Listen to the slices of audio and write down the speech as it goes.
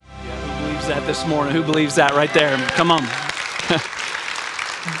believes that this morning? Who believes that right there? Come on.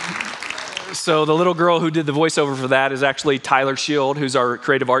 So the little girl who did the voiceover for that is actually Tyler Shield, who's our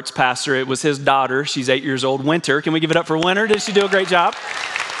creative arts pastor. It was his daughter. She's 8 years old. Winter. Can we give it up for Winter? Did she do a great job?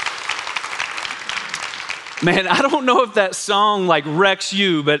 Man, I don't know if that song like wrecks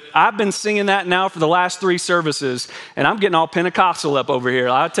you, but I've been singing that now for the last 3 services, and I'm getting all Pentecostal up over here.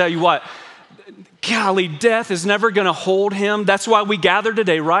 I'll tell you what, golly, death is never going to hold him. That's why we gather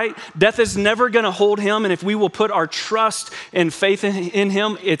today, right? Death is never going to hold him, and if we will put our trust and faith in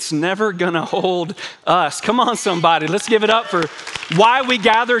him, it's never going to hold us. Come on, somebody. Let's give it up for why we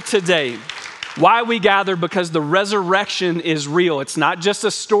gather today. Why we gather, because the resurrection is real. It's not just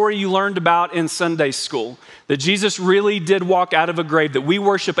a story you learned about in Sunday school, that Jesus really did walk out of a grave, that we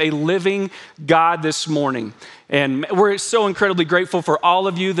worship a living God this morning. And we're so incredibly grateful for all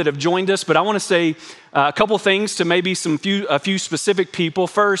of you that have joined us. But I want to say a couple things to maybe a few specific people.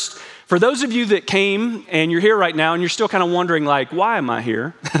 First, for those of you that came and you're here right now and you're still kind of wondering, like, why am I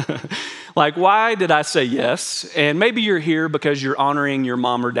here? Like, why did I say yes? And maybe you're here because you're honoring your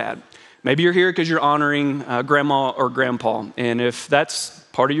mom or dad. Maybe you're here because you're honoring grandma or grandpa. And if that's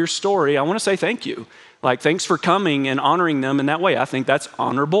part of your story, I want to say thank you. Like, thanks for coming and honoring them in that way. I think that's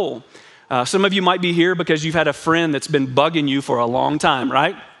honorable. Some of you might be here because you've had a friend that's been bugging you for a long time,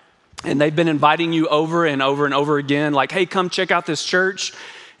 right? And they've been inviting you over and over and over again, like, hey, come check out this church.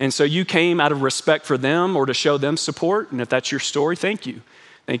 And so you came out of respect for them or to show them support. And if that's your story, thank you.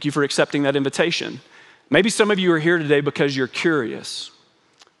 Thank you for accepting that invitation. Maybe some of you are here today because you're curious.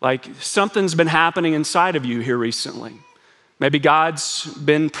 Like, something's been happening inside of you here recently. Maybe God's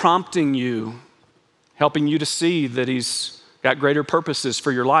been prompting you, helping you to see that he's got greater purposes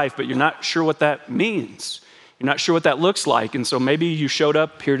for your life, but you're not sure what that means. You're not sure what that looks like. And so maybe you showed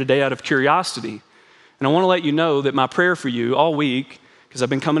up here today out of curiosity. And I want to let you know that my prayer for you all week, because I've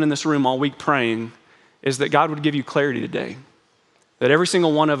been coming in this room all week praying, is that God would give you clarity today. That every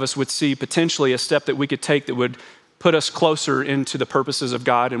single one of us would see potentially a step that we could take that would put us closer into the purposes of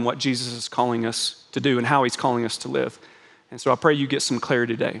God and what Jesus is calling us to do and how he's calling us to live. And so I pray you get some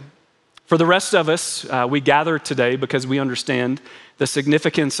clarity today. For the rest of us, we gather today because we understand the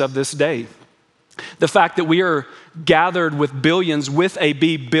significance of this day. The fact that we are gathered with billions, with a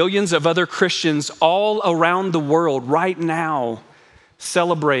B, billions of other Christians all around the world right now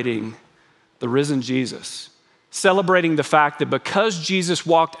celebrating the risen Jesus. Celebrating the fact that because Jesus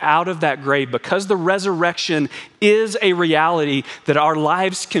walked out of that grave, because the resurrection is a reality, that our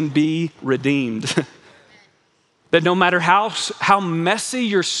lives can be redeemed. That no matter how messy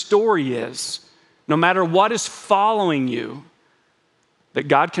your story is, no matter what is following you, that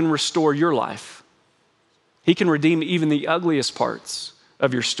God can restore your life. He can redeem even the ugliest parts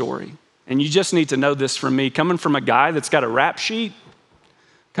of your story. And you just need to know this from me, coming from a guy that's got a rap sheet,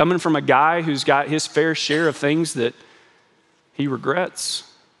 coming from a guy who's got his fair share of things that he regrets.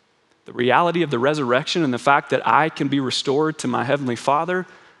 The reality of the resurrection and the fact that I can be restored to my Heavenly Father,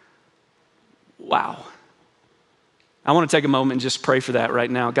 wow. I want to take a moment and just pray for that right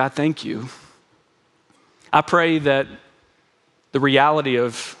now. God, thank you. I pray that the reality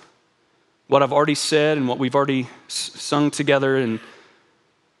of what I've already said and what we've already sung together and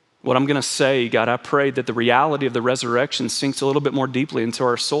what I'm going to say, God, I pray that the reality of the resurrection sinks a little bit more deeply into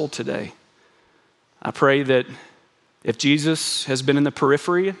our soul today. I pray that if Jesus has been in the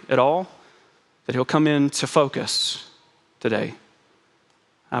periphery at all, that he'll come into focus today.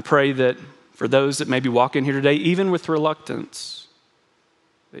 I pray that for those that may be walking here today, even with reluctance,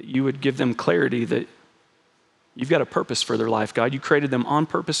 that you would give them clarity that you've got a purpose for their life, God. You created them on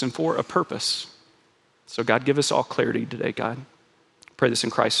purpose and for a purpose. So God, give us all clarity today, God. Pray this in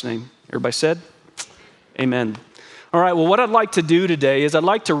Christ's name. Everybody said? Amen. All right, well, what I'd like to do today is I'd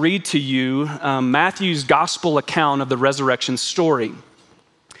like to read to you Matthew's gospel account of the resurrection story.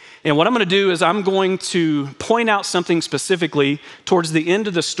 And what I'm going to do is I'm going to point out something specifically towards the end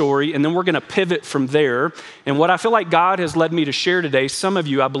of the story, and then we're going to pivot from there. And what I feel like God has led me to share today, some of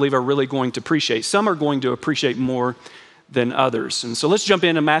you, I believe, are really going to appreciate. Some are going to appreciate more than others. And so let's jump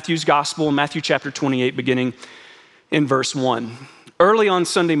into Matthew's gospel, Matthew chapter 28, beginning in verse 1. Early on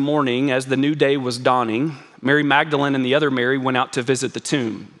Sunday morning, as the new day was dawning, Mary Magdalene and the other Mary went out to visit the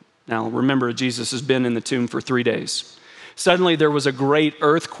tomb. Now, remember, Jesus has been in the tomb for 3 days. Suddenly there was a great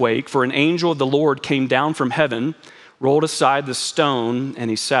earthquake, for an angel of the Lord came down from heaven, rolled aside the stone,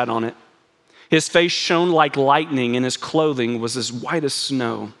 and he sat on it. His face shone like lightning, and his clothing was as white as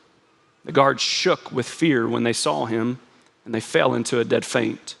snow. The guards shook with fear when they saw him, and they fell into a dead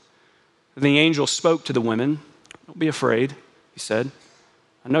faint. And the angel spoke to the women. "Don't be afraid," he said.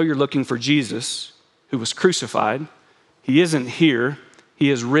 "I know you're looking for Jesus, who was crucified. He isn't here. He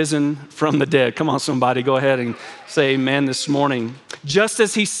is risen from the dead. Come on, somebody, go ahead and say amen this morning. Just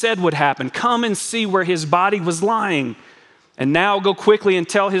as he said would happen, come and see where his body was lying. And now go quickly and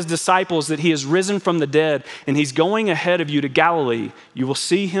tell his disciples that he is risen from the dead and he's going ahead of you to Galilee. You will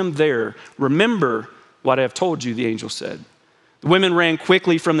see him there. Remember what I have told you, the angel said. The women ran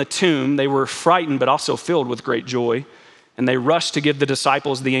quickly from the tomb. They were frightened, but also filled with great joy. And they rushed to give the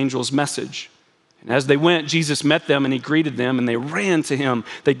disciples the angel's message. And as they went, Jesus met them and he greeted them and they ran to him.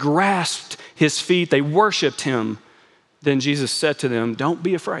 They grasped his feet. They worshiped him. Then Jesus said to them, don't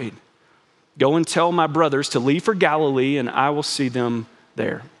be afraid. Go and tell my brothers to leave for Galilee and I will see them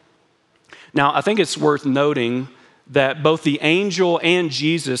there. Now, I think it's worth noting that both the angel and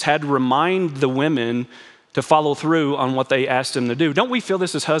Jesus had to remind the women to follow through on what they asked them to do. Don't we feel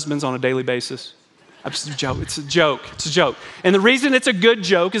this as husbands on a daily basis? It's a joke. It's a joke. It's a joke. And the reason it's a good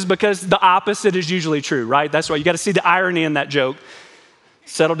joke is because the opposite is usually true, right? That's why you got to see the irony in that joke.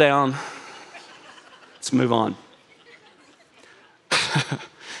 Settle down. Let's move on.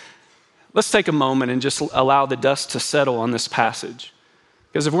 Let's take a moment and just allow the dust to settle on this passage.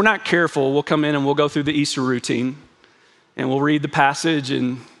 Because if we're not careful, we'll come in and we'll go through the Easter routine and we'll read the passage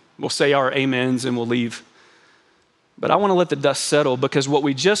and we'll say our amens and we'll leave. But I want to let the dust settle because what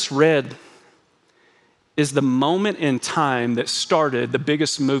we just read is the moment in time that started the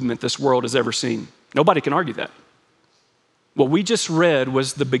biggest movement this world has ever seen. Nobody can argue that. What we just read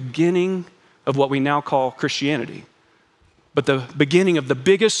was the beginning of what we now call Christianity, but the beginning of the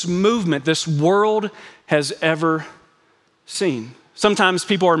biggest movement this world has ever seen. Sometimes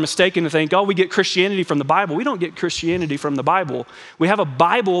people are mistaken to think, oh, we get Christianity from the Bible. We don't get Christianity from the Bible. We have a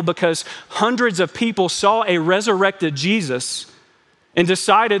Bible because hundreds of people saw a resurrected Jesus and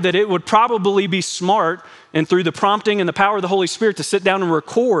decided that it would probably be smart and through the prompting and the power of the Holy Spirit to sit down and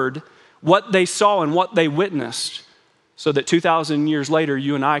record what they saw and what they witnessed so that 2,000 years later,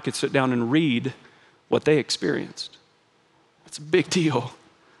 you and I could sit down and read what they experienced. That's a big deal.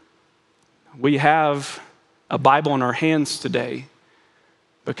 We have a Bible in our hands today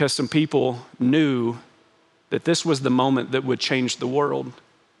because some people knew that this was the moment that would change the world.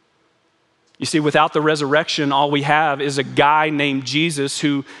 You see, without the resurrection, all we have is a guy named Jesus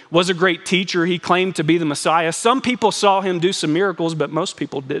who was a great teacher. He claimed to be the Messiah. Some people saw him do some miracles, but most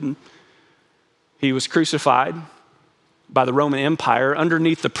people didn't. He was crucified by the Roman Empire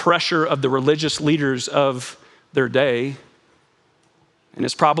underneath the pressure of the religious leaders of their day. And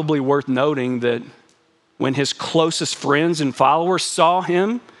it's probably worth noting that when his closest friends and followers saw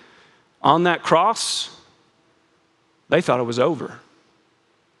him on that cross, they thought it was over.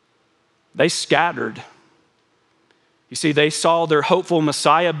 They scattered. You see, they saw their hopeful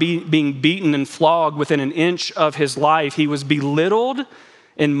Messiah being beaten and flogged within an inch of his life. He was belittled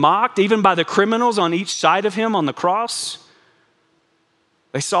and mocked, even by the criminals on each side of him on the cross.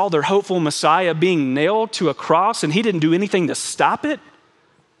 They saw their hopeful Messiah being nailed to a cross, and he didn't do anything to stop it.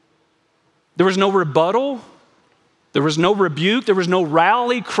 There was no rebuttal. There was no rebuke. There was no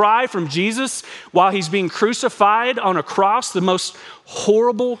rally cry from Jesus while he's being crucified on a cross, the most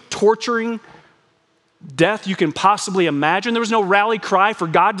horrible, torturing death you can possibly imagine. There was no rally cry for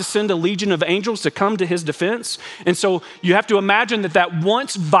God to send a legion of angels to come to his defense. And so you have to imagine that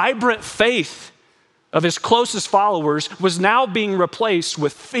once vibrant faith of his closest followers was now being replaced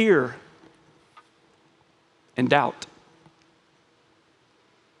with fear and doubt.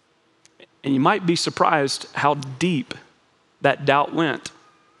 And you might be surprised how deep that doubt went.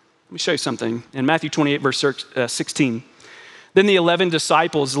 Let me show you something. In Matthew 28, verse 16, then the 11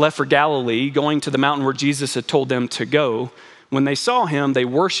 disciples left for Galilee, going to the mountain where Jesus had told them to go. When they saw him, they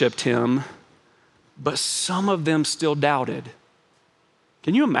worshiped him, but some of them still doubted.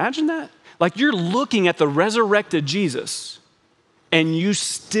 Can you imagine that? Like you're looking at the resurrected Jesus and you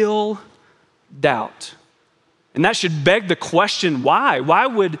still doubt. And that should beg the question, why? Why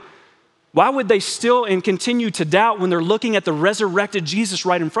would they still and continue to doubt when they're looking at the resurrected Jesus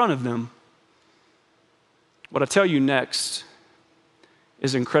right in front of them? What I tell you next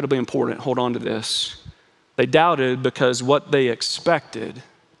is incredibly important. Hold on to this. They doubted because what they expected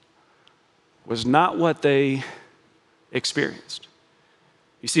was not what they experienced.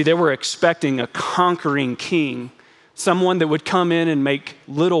 You see, they were expecting a conquering king, someone that would come in and make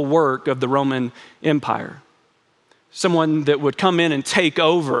little work of the Roman Empire, someone that would come in and take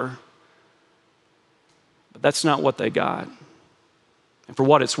over. But that's not what they got. And for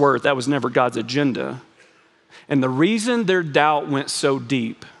what it's worth, that was never God's agenda. And the reason their doubt went so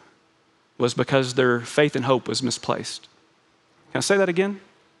deep was because their faith and hope was misplaced. Can I say that again?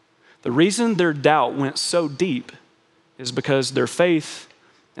 The reason their doubt went so deep is because their faith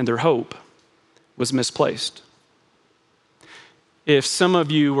and their hope was misplaced. If some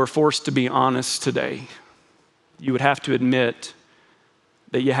of you were forced to be honest today, you would have to admit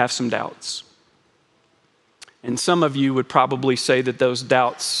that you have some doubts. And some of you would probably say that those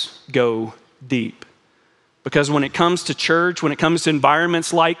doubts go deep. Because when it comes to church, when it comes to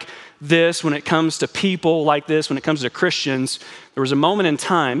environments like this, when it comes to people like this, when it comes to Christians, there was a moment in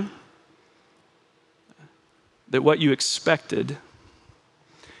time that what you expected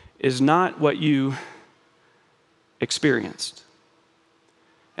is not what you experienced.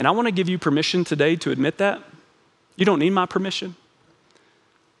 And I want to give you permission today to admit that. You don't need my permission.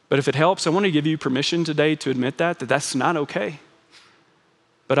 But if it helps, I want to give you permission today to admit that that's not okay.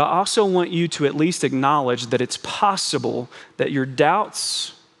 But I also want you to at least acknowledge that it's possible that your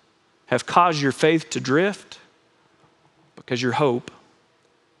doubts have caused your faith to drift because your hope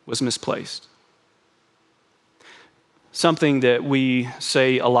was misplaced. Something that we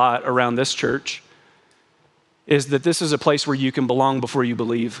say a lot around this church is that this is a place where you can belong before you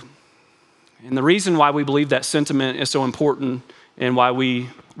believe. And the reason why we believe that sentiment is so important and why we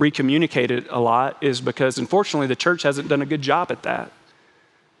recommunicate it a lot is because, unfortunately, the church hasn't done a good job at that.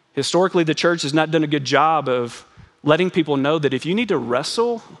 Historically, the church has not done a good job of letting people know that if you need to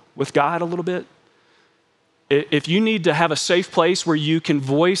wrestle with God a little bit, if you need to have a safe place where you can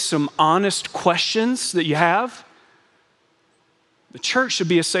voice some honest questions that you have, the church should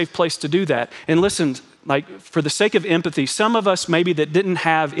be a safe place to do that. And listen, like for the sake of empathy, some of us maybe that didn't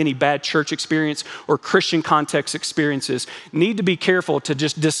have any bad church experience or Christian context experiences need to be careful to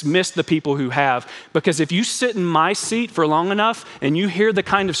just dismiss the people who have. Because if you sit in my seat for long enough and you hear the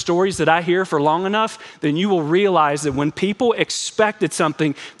kind of stories that I hear for long enough, then you will realize that when people expected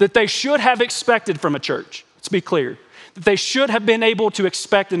something that they should have expected from a church, let's be clear, that they should have been able to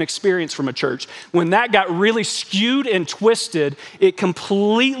expect and experience from a church, when that got really skewed and twisted, it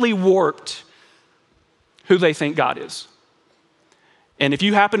completely warped who they think God is. And if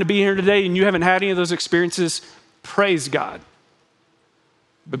you happen to be here today and you haven't had any of those experiences, praise God.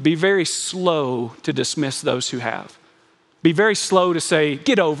 But be very slow to dismiss those who have. Be very slow to say,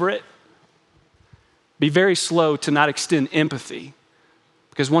 get over it. Be very slow to not extend empathy.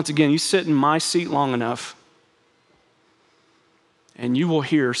 Because once again, you sit in my seat long enough and you will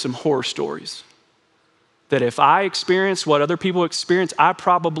hear some horror stories that if I experienced what other people experience, I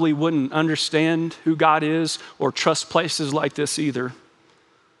probably wouldn't understand who God is or trust places like this either.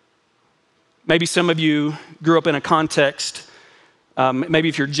 Maybe some of you grew up in a context, maybe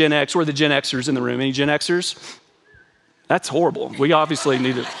if you're Gen X, or the Gen Xers in the room. Any Gen Xers? That's horrible. We obviously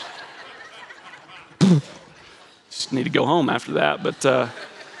need to, just need to go home after that. But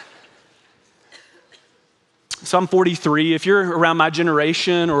so I'm 43. If you're around my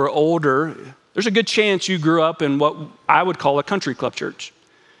generation or older, there's a good chance you grew up in what I would call a country club church.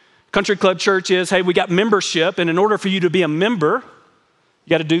 Country club church is, hey, we got membership, and in order for you to be a member, you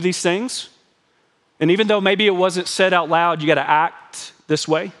got to do these things. And even though maybe it wasn't said out loud, you got to act this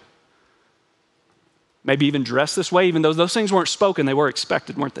way. Maybe even dress this way, even though those things weren't spoken, they were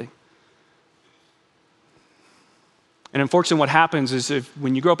expected, weren't they? And unfortunately, what happens is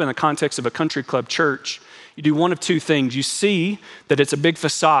when you grow up in the context of a country club church, you do one of two things. You see that it's a big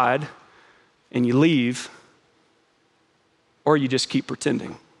facade, and you leave, or you just keep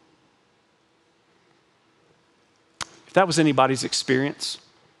pretending. If that was anybody's experience,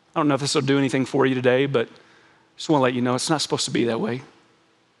 I don't know if this will do anything for you today, but I just want to let you know it's not supposed to be that way.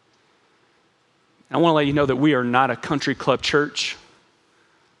 I want to let you know that we are not a country club church.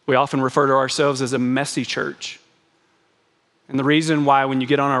 We often refer to ourselves as a messy church. And the reason why when you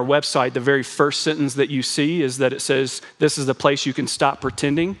get on our website, the very first sentence that you see is that it says, this is the place you can stop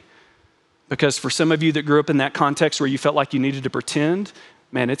pretending. Because for some of you that grew up in that context where you felt like you needed to pretend,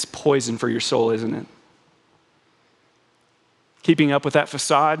 man, it's poison for your soul, isn't it? Keeping up with that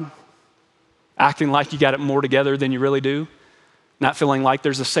facade, acting like you got it more together than you really do, not feeling like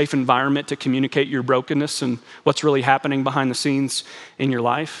there's a safe environment to communicate your brokenness and what's really happening behind the scenes in your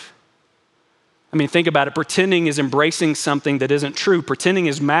life. I mean, think about it. Pretending is embracing something that isn't true. Pretending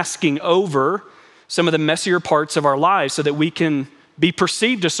is masking over some of the messier parts of our lives so that we can be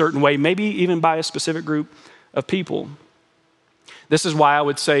perceived a certain way, maybe even by a specific group of people. This is why I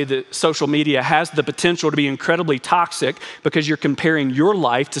would say that social media has the potential to be incredibly toxic because you're comparing your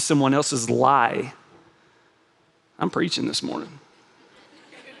life to someone else's lie. I'm preaching this morning.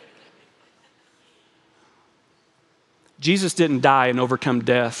 Jesus didn't die and overcome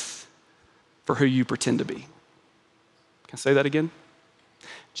death for who you pretend to be. Can I say that again?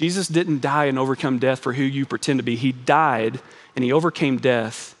 Jesus didn't die and overcome death for who you pretend to be. He died and he overcame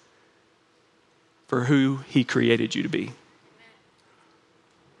death for who he created you to be.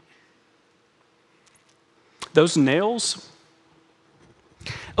 Those nails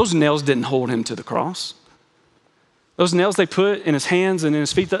Those nails didn't hold him to the cross. Those nails they put in his hands and in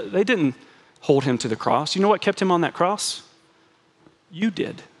his feet, they didn't hold him to the cross. You know what kept him on that cross? You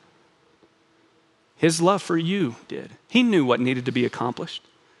did. His love for you did. He knew what needed to be accomplished.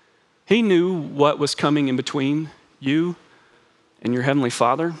 He knew what was coming in between you and your Heavenly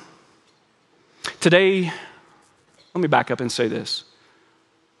Father. Today, let me back up and say this.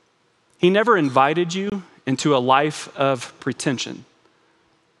 He never invited you into a life of pretension.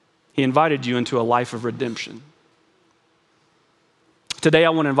 He invited you into a life of redemption. Today, I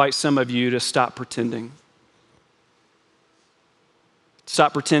want to invite some of you to stop pretending.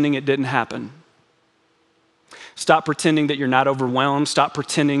 Stop pretending it didn't happen. Stop pretending that you're not overwhelmed. Stop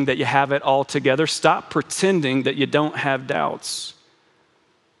pretending that you have it all together. Stop pretending that you don't have doubts.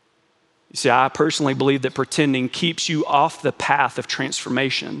 You see, I personally believe that pretending keeps you off the path of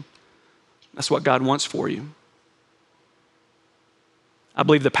transformation. That's what God wants for you. I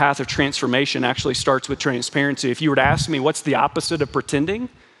believe the path of transformation actually starts with transparency. If you were to ask me what's the opposite of pretending,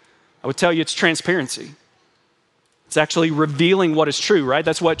 I would tell you it's transparency. It's actually revealing what is true, right?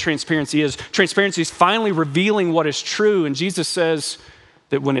 That's what transparency is. Transparency is finally revealing what is true. And Jesus says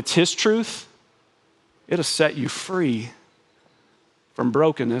that when it's his truth, it'll set you free from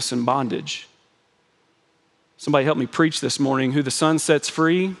brokenness and bondage. Somebody help me preach this morning. Who the Son sets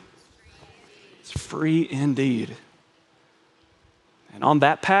free, it's free indeed. And on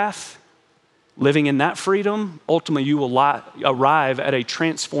that path, living in that freedom, ultimately you will arrive at a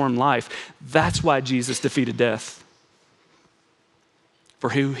transformed life. That's why Jesus defeated death. For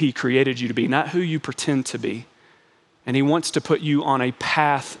who he created you to be, not who you pretend to be. And he wants to put you on a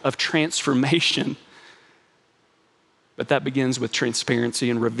path of transformation. But that begins with transparency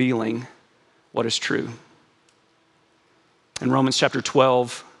and revealing what is true. In Romans chapter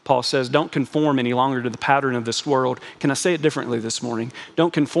 12, Paul says, don't conform any longer to the pattern of this world. Can I say it differently this morning?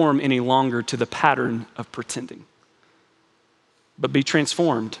 Don't conform any longer to the pattern of pretending, but be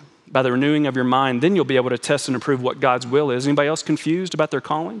transformed by the renewing of your mind. Then you'll be able to test and approve what God's will is. Anybody else confused about their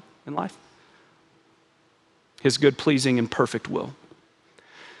calling in life? His good, pleasing, and perfect will.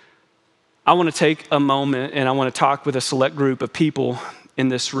 I want to take a moment and I want to talk with a select group of people in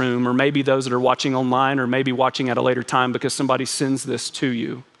this room, or maybe those that are watching online, or maybe watching at a later time because somebody sends this to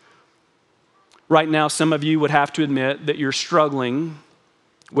you. Right now, some of you would have to admit that you're struggling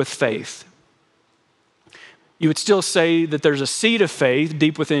with faith. You would still say that there's a seed of faith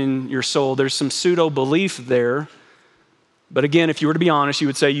deep within your soul. There's some pseudo belief there. But again, if you were to be honest, you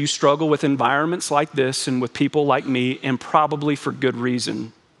would say you struggle with environments like this and with people like me, and probably for good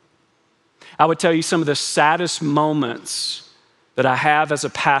reason. I would tell you some of the saddest moments that I have as a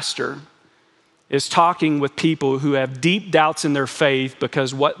pastor is talking with people who have deep doubts in their faith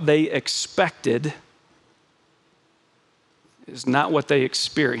because what they expected is not what they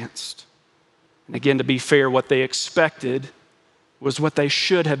experienced. And again, to be fair, what they expected was what they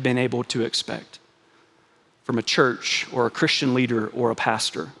should have been able to expect from a church or a Christian leader or a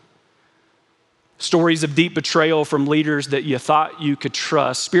pastor. Stories of deep betrayal from leaders that you thought you could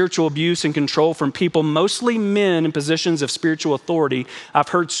trust, spiritual abuse and control from people, mostly men in positions of spiritual authority. I've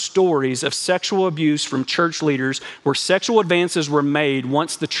heard stories of sexual abuse from church leaders where sexual advances were made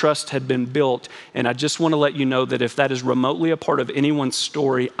once the trust had been built. And I just want to let you know that if that is remotely a part of anyone's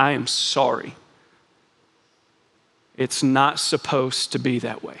story, I am sorry. It's not supposed to be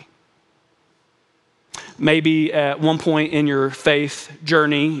that way. Maybe at one point in your faith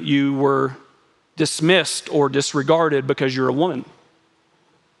journey, you were dismissed or disregarded because you're a woman.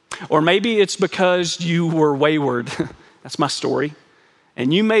 Or maybe it's because you were wayward. That's my story.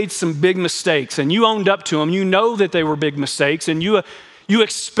 And you made some big mistakes and you owned up to them. You know that they were big mistakes and you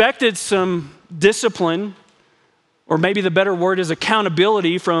expected some discipline, or maybe the better word is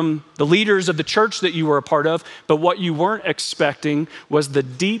accountability from the leaders of the church that you were a part of. But what you weren't expecting was the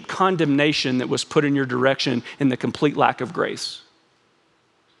deep condemnation that was put in your direction and the complete lack of grace.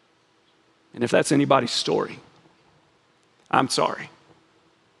 And if that's anybody's story, I'm sorry.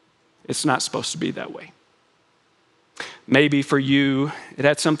 It's not supposed to be that way. Maybe for you, it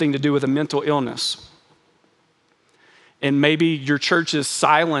had something to do with a mental illness. And maybe your church's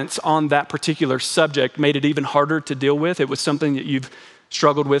silence on that particular subject made it even harder to deal with. It was something that you've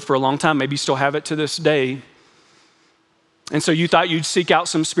struggled with for a long time. Maybe you still have it to this day. And so you thought you'd seek out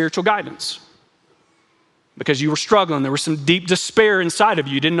some spiritual guidance because you were struggling. There was some deep despair inside of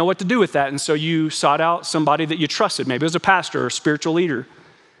you. You didn't know what to do with that. And so you sought out somebody that you trusted. Maybe it was a pastor or a spiritual leader.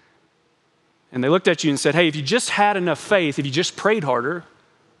 And they looked at you and said, hey, if you just had enough faith, if you just prayed harder,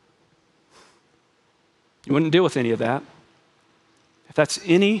 you wouldn't deal with any of that. If that's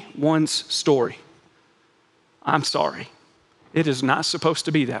anyone's story, I'm sorry. It is not supposed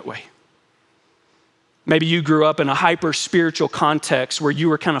to be that way. Maybe you grew up in a hyper-spiritual context where you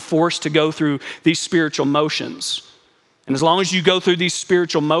were kind of forced to go through these spiritual motions. And as long as you go through these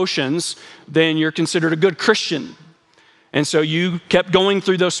spiritual motions, then you're considered a good Christian. And so you kept going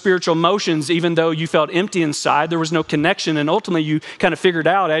through those spiritual motions even though you felt empty inside. There was no connection. And ultimately you kind of figured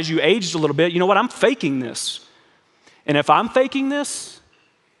out as you aged a little bit, you know what, I'm faking this. And if I'm faking this,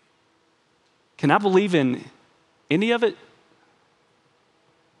 can I believe in any of it?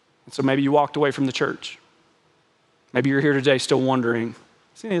 And so maybe you walked away from the church. Maybe you're here today still wondering,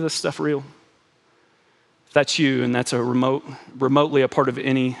 is any of this stuff real? If that's you and that's remotely a part of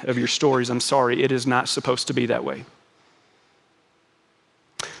any of your stories, I'm sorry, it is not supposed to be that way.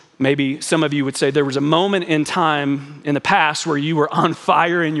 Maybe some of you would say there was a moment in time in the past where you were on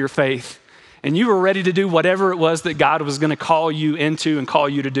fire in your faith and you were ready to do whatever it was that God was going to call you into and call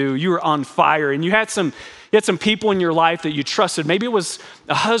you to do. You were on fire and you had some people in your life that you trusted. Maybe it was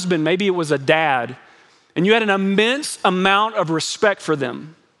a husband, maybe it was a dad, and you had an immense amount of respect for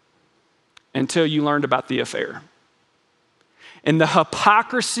them until you learned about the affair. And the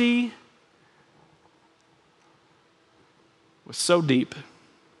hypocrisy was so deep,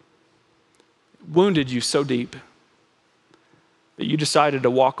 wounded you so deep, that you decided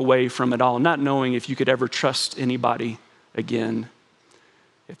to walk away from it all, not knowing if you could ever trust anybody again.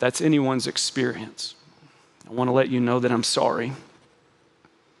 If that's anyone's experience, I want to let you know that I'm sorry.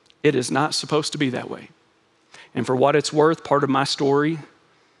 It is not supposed to be that way. And for what it's worth, part of my story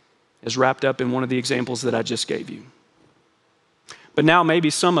is wrapped up in one of the examples that I just gave you. But now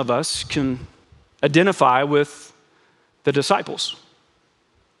maybe some of us can identify with the disciples,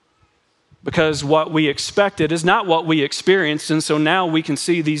 because what we expected is not what we experienced. And so now we can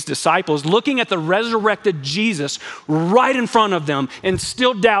see these disciples looking at the resurrected Jesus right in front of them and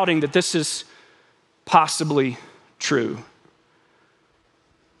still doubting that this is possibly true.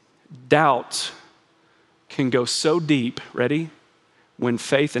 Doubt can go so deep, ready, when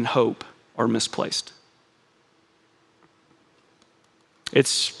faith and hope are misplaced.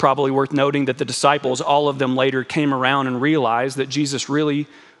 It's probably worth noting that the disciples, all of them later came around and realized that Jesus really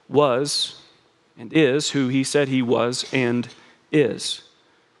was and is who he said he was and is.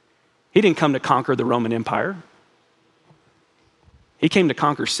 He didn't come to conquer the Roman Empire. He came to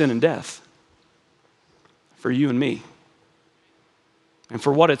conquer sin and death for you and me. And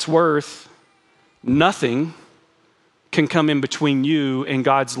for what it's worth, nothing can come in between you and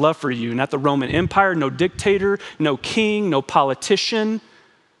God's love for you. Not the Roman Empire, no dictator, no king, no politician,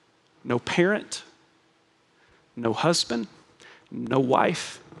 no parent, no husband, no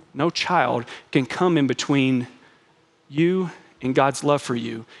wife, no child can come in between you and God's love for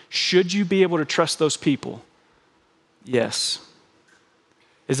you. Should you be able to trust those people? Yes.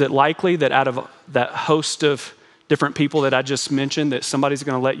 Is it likely that out of that host of different people that I just mentioned that somebody's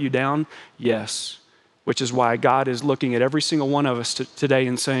going to let you down? Yes. Which is why God is looking at every single one of us today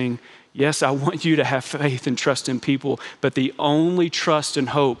and saying, yes, I want you to have faith and trust in people, but the only trust and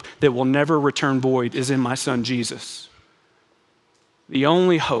hope that will never return void is in my son, Jesus. The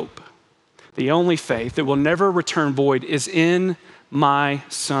only hope, the only faith that will never return void is in my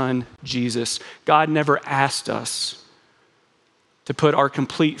son, Jesus. God never asked us to put our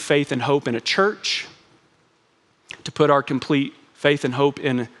complete faith and hope in a church, to put our complete faith and hope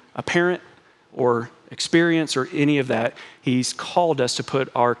in a parent or experience or any of that. He's called us to put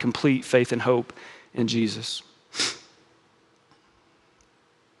our complete faith and hope in Jesus.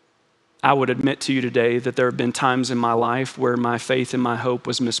 I would admit to you today that there have been times in my life where my faith and my hope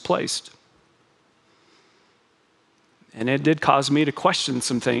was misplaced. And it did cause me to question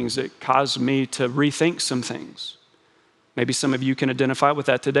some things. It caused me to rethink some things. Maybe some of you can identify with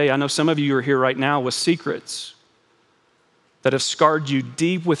that today. I know some of you are here right now with secrets that have scarred you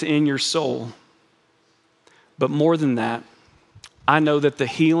deep within your soul. But more than that, I know that the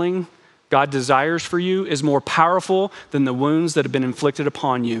healing God desires for you is more powerful than the wounds that have been inflicted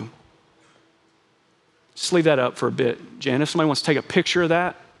upon you. Just leave that up for a bit. Jan, if somebody wants to take a picture of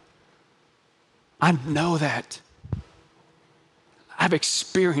that, I know that. I've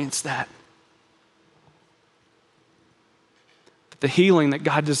experienced that. The healing that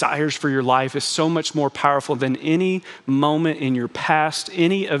God desires for your life is so much more powerful than any moment in your past,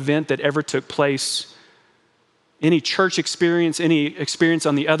 any event that ever took place, any church experience, any experience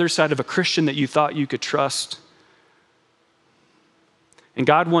on the other side of a Christian that you thought you could trust. And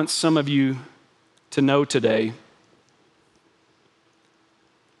God wants some of you to know today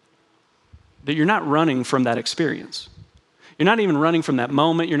that you're not running from that experience. You're not even running from that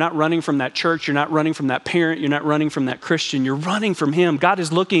moment. You're not running from that church. You're not running from that parent. You're not running from that Christian. You're running from him. God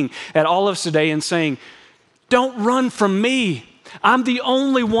is looking at all of us today and saying, Don't run from me. I'm the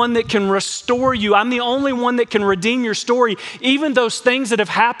only one that can restore you. I'm the only one that can redeem your story. Even those things that have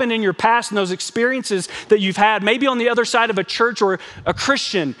happened in your past and those experiences that you've had, maybe on the other side of a church or a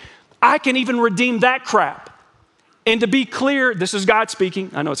Christian, I can even redeem that crap. And to be clear, this is God speaking.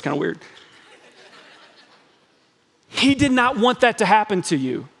 I know it's kind of weird. He did not want that to happen to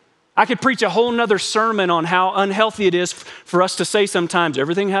you. I could preach a whole nother sermon on how unhealthy it is for us to say sometimes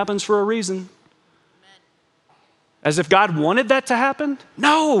everything happens for a reason. As if God wanted that to happen?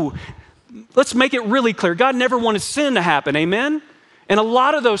 No. Let's make it really clear. God never wanted sin to happen, amen? And a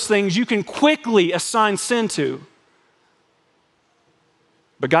lot of those things you can quickly assign sin to.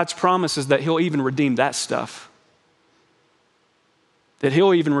 But God's promise is that he'll even redeem that stuff. That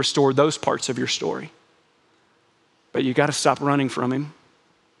he'll even restore those parts of your story. But you got to stop running from him.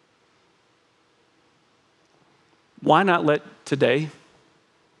 Why not let today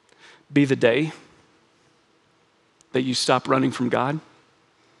be the day that you stop running from God?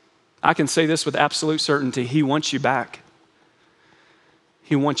 I can say this with absolute certainty. He wants you back.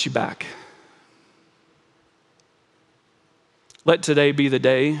 He wants you back. Let today be the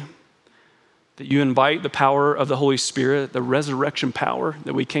day that you invite the power of the Holy Spirit, the resurrection power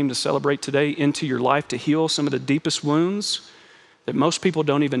that we came to celebrate today, into your life to heal some of the deepest wounds that most people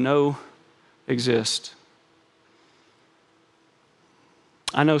don't even know exist.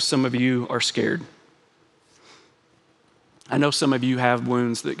 I know some of you are scared. I know some of you have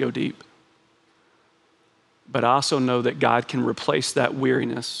wounds that go deep. But I also know that God can replace that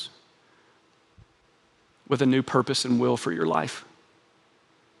weariness with a new purpose and will for your life.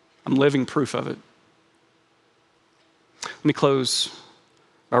 I'm living proof of it. Let me close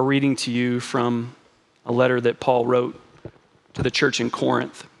by reading to you from a letter that Paul wrote to the church in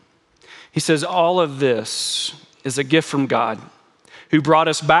Corinth. He says, all of this is a gift from God, who brought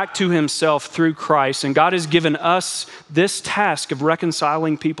us back to himself through Christ. And God has given us this task of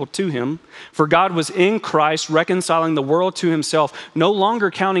reconciling people to him. For God was in Christ, reconciling the world to himself, no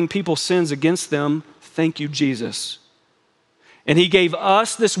longer counting people's sins against them. Thank you, Jesus. And he gave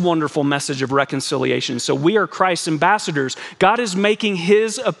us this wonderful message of reconciliation. So we are Christ's ambassadors. God is making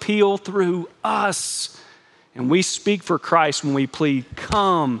his appeal through us. And we speak for Christ when we plead,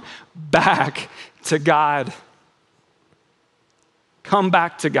 come back to God. Come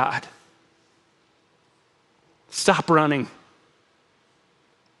back to God. Stop running.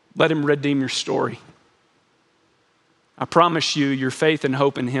 Let him redeem your story. I promise you, your faith and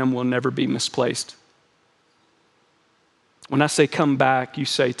hope in him will never be misplaced. When I say come back, you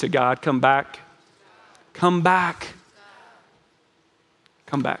say to God, come back. Come back.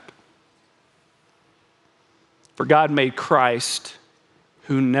 Come back. For God made Christ,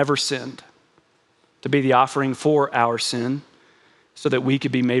 who never sinned, to be the offering for our sin, so that we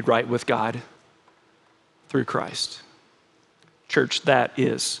could be made right with God through Christ. Church, that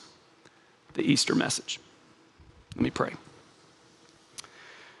is the Easter message. Let me pray.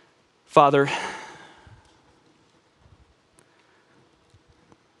 Father,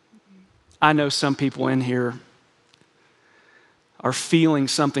 I know some people in here are feeling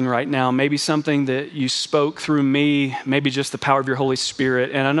something right now, maybe something that you spoke through me, maybe just the power of your Holy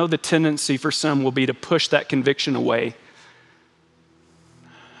Spirit. And I know the tendency for some will be to push that conviction away.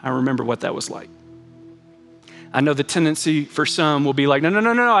 I remember what that was like. I know the tendency for some will be like,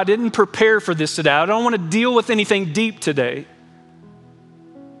 no, I didn't prepare for this today. I don't want to deal with anything deep today.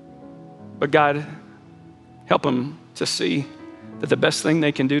 But God, help them to see that the best thing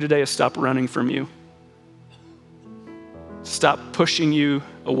they can do today is stop running from you. Stop pushing you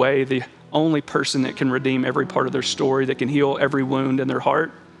away, the only person that can redeem every part of their story, that can heal every wound in their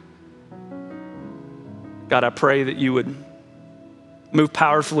heart. God, I pray that you would move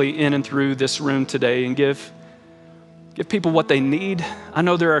powerfully in and through this room today and give people what they need. I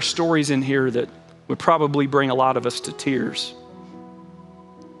know there are stories in here that would probably bring a lot of us to tears.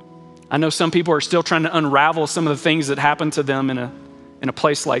 I know some people are still trying to unravel some of the things that happened to them in a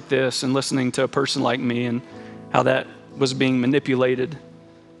place like this, and listening to a person like me and how that was being manipulated.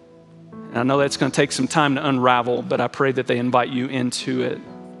 And I know that's going to take some time to unravel, but I pray that they invite you into it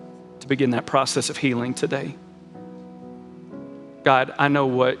to begin that process of healing today. God, I know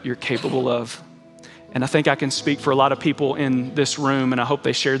what you're capable of. And I think I can speak for a lot of people in this room, and I hope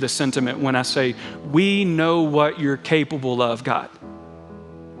they share this sentiment when I say, we know what you're capable of, God.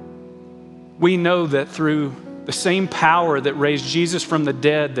 We know that through the same power that raised Jesus from the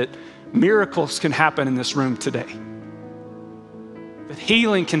dead, that miracles can happen in this room today. That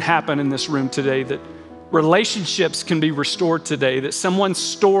healing can happen in this room today, that relationships can be restored today, that someone's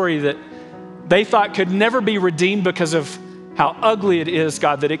story that they thought could never be redeemed because of how ugly it is,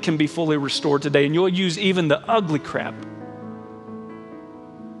 God, that it can be fully restored today. And you'll use even the ugly crap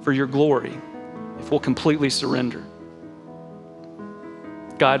for your glory if we'll completely surrender.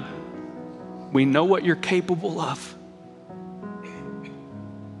 God, we know what you're capable of.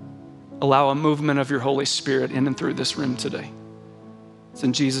 Allow a movement of your Holy Spirit in and through this room today. It's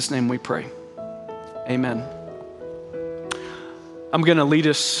in Jesus' name we pray. Amen. I'm going to lead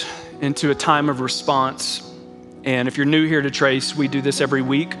us into a time of response. And if you're new here to Trace, we do this every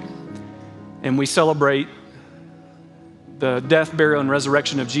week. And we celebrate the death, burial, and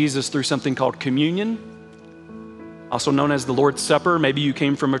resurrection of Jesus through something called communion, also known as the Lord's Supper. Maybe you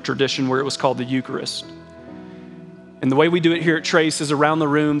came from a tradition where it was called the Eucharist. And the way we do it here at Trace is around the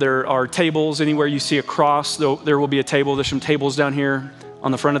room, there are tables. Anywhere you see a cross, there will be a table. There's some tables down here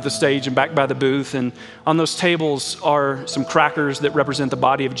on the front of the stage and back by the booth. And on those tables are some crackers that represent the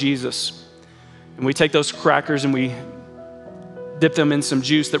body of Jesus. And we take those crackers and we dip them in some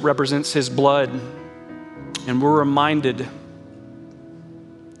juice that represents his blood. And we're reminded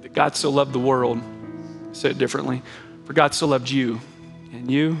that God so loved the world. Say it differently. For God so loved you,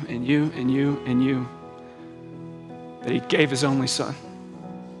 and you, and you, and you, and you, that he gave his only son.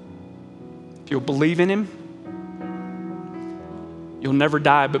 If you'll believe in him, you'll never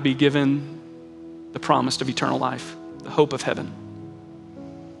die but be given the promise of eternal life, the hope of heaven.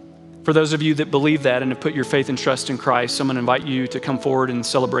 For those of you that believe that and have put your faith and trust in Christ, I'm going to invite you to come forward and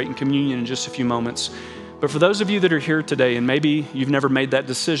celebrate in communion in just a few moments. But for those of you that are here today and maybe you've never made that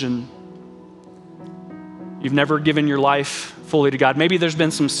decision, you've never given your life fully to God. Maybe there's been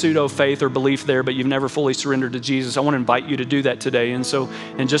some pseudo faith or belief there, but you've never fully surrendered to Jesus. I want to invite you to do that today. And so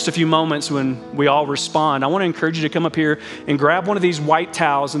in just a few moments when we all respond, I want to encourage you to come up here and grab one of these white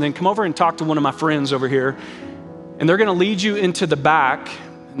towels and then come over and talk to one of my friends over here. And they're going to lead you into the back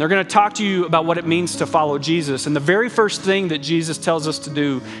and they're going to talk to you about what it means to follow Jesus. And the very first thing that Jesus tells us to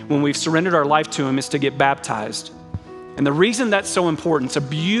do when we've surrendered our life to him is to get baptized. And the reason that's so important, it's a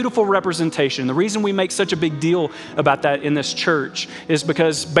beautiful representation. The reason we make such a big deal about that in this church is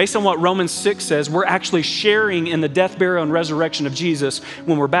because based on what Romans 6 says, we're actually sharing in the death, burial, and resurrection of Jesus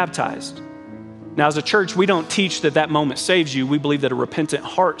when we're baptized. Now, as a church, we don't teach that that moment saves you. We believe that a repentant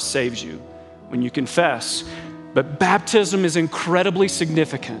heart saves you when you confess. But baptism is incredibly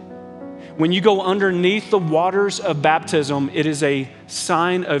significant. When you go underneath the waters of baptism, it is a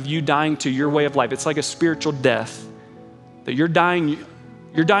sign of you dying to your way of life. It's like a spiritual death. That you're dying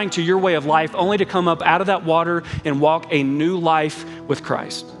to your way of life only to come up out of that water and walk a new life with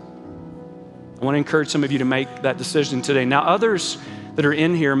Christ. I want to encourage some of you to make that decision today. Now, others that are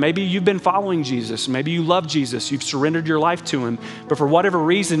in here, maybe you've been following Jesus. Maybe you love Jesus. You've surrendered your life to him. But for whatever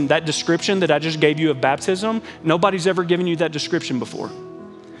reason, that description that I just gave you of baptism, nobody's ever given you that description before.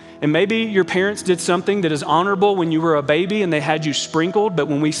 And maybe your parents did something that is honorable when you were a baby and they had you sprinkled, but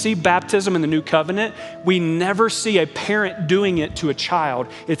when we see baptism in the new covenant, we never see a parent doing it to a child.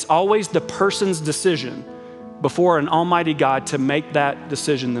 It's always the person's decision before an almighty God to make that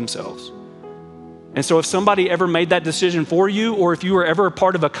decision themselves. And so if somebody ever made that decision for you, or if you were ever a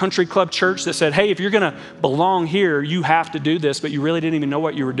part of a country club church that said, hey, if you're gonna belong here, you have to do this, but you really didn't even know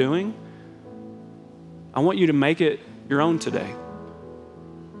what you were doing, I want you to make it your own today.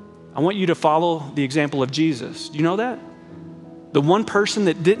 I want you to follow the example of Jesus. Do you know that? The one person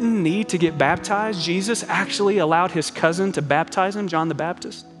that didn't need to get baptized, Jesus actually allowed his cousin to baptize him, John the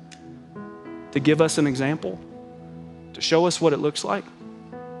Baptist, to give us an example, to show us what it looks like.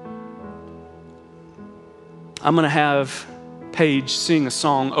 I'm going to have Paige sing a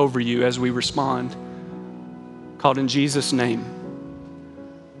song over you as we respond called In Jesus' Name.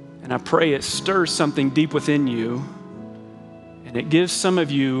 And I pray it stirs something deep within you. And it gives some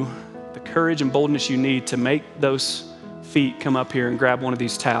of you the courage and boldness you need to make those feet come up here and grab one of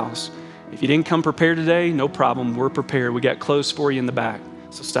these towels. If you didn't come prepared today, no problem. We're prepared. We got clothes for you in the back.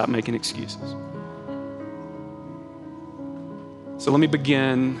 So stop making excuses. So let me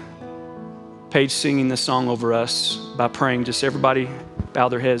begin Paige singing this song over us by praying. Just everybody bow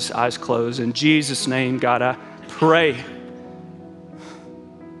their heads, eyes closed. In Jesus' name, God, I pray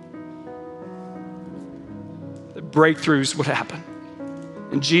breakthroughs would happen.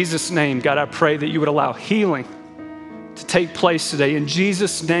 In Jesus' name, God, I pray that you would allow healing to take place today. In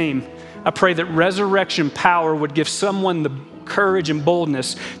Jesus' name, I pray that resurrection power would give someone the courage and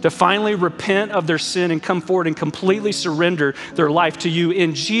boldness to finally repent of their sin and come forward and completely surrender their life to you.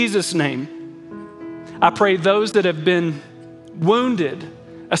 In Jesus' name, I pray those that have been wounded,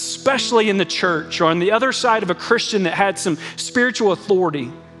 especially in the church or on the other side of a Christian that had some spiritual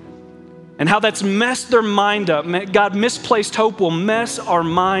authority, and how that's messed their mind up. God, misplaced hope will mess our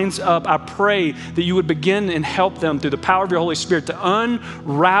minds up. I pray that you would begin and help them through the power of your Holy Spirit to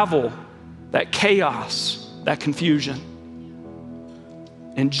unravel that chaos, that confusion.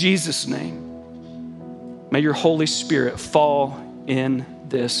 In Jesus' name, may your Holy Spirit fall in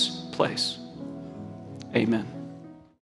this place. Amen.